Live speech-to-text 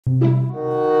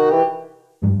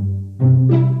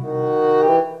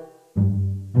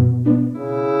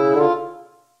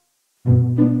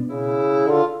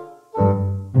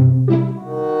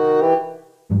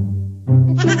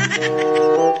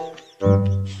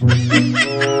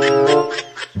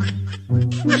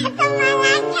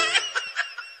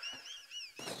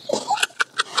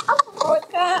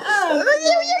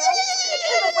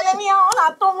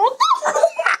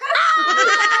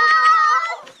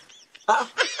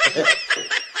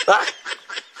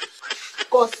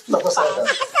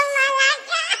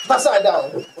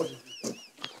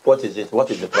What is it? What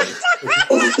is the problem?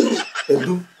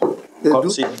 Come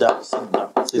sit down,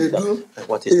 sit down.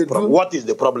 What is the problem? What is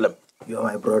the problem? You are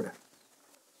my brother.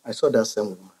 I saw that same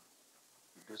woman.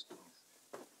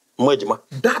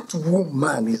 That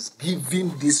woman is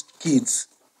giving these kids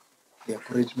the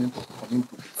encouragement of coming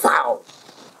to foul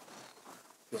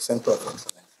your center of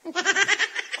excellence.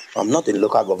 I'm not in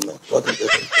local government. What is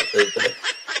it?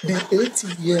 The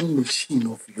ATM machine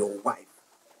of your wife.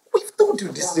 We've told you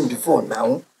this thing before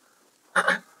now.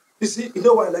 You see, you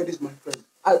know why I like this, my friend?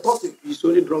 I thought he's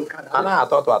only drunk. I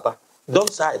thought what?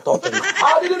 Don't say I thought.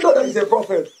 I didn't know that he's a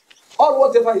prophet. All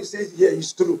whatever he says here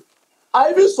is true.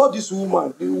 I even saw this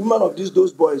woman, the woman of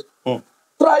those boys,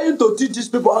 trying to teach these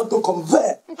people how to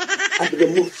convert and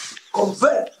they move.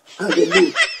 Convert and they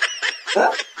move.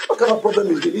 Huh? What kind of problem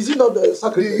is it? Is it not the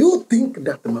sacrifice? Do you think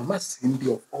that the Mama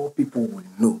Cindy of all people will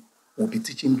know will be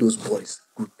teaching those boys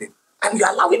good things? And you're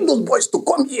allowing those boys to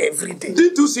come here every day.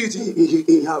 Did you see it? Hey,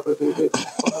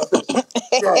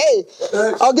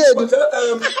 okay.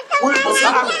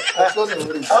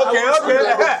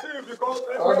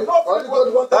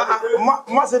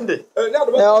 Masinde.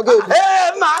 Okay.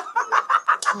 Hey, ma.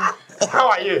 How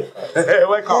are you?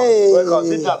 Welcome. Hey. Welcome.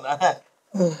 Sit down.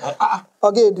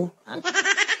 Okay.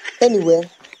 Anyway,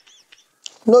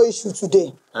 no issue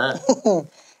today.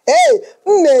 Hey,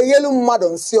 yellow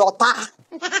madam, see your ta.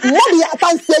 Maybe I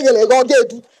can't say you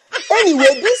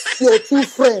anyway, this your two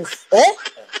friends, eh?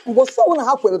 But so when I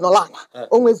have with Nolana,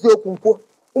 always your kumpo,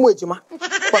 umejima.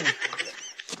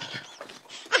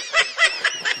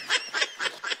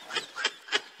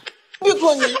 You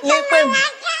go ni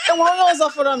and one also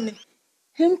from me.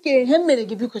 Him may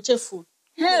give you a food.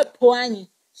 Help Wani.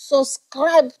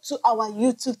 Subscribe to our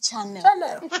YouTube channel.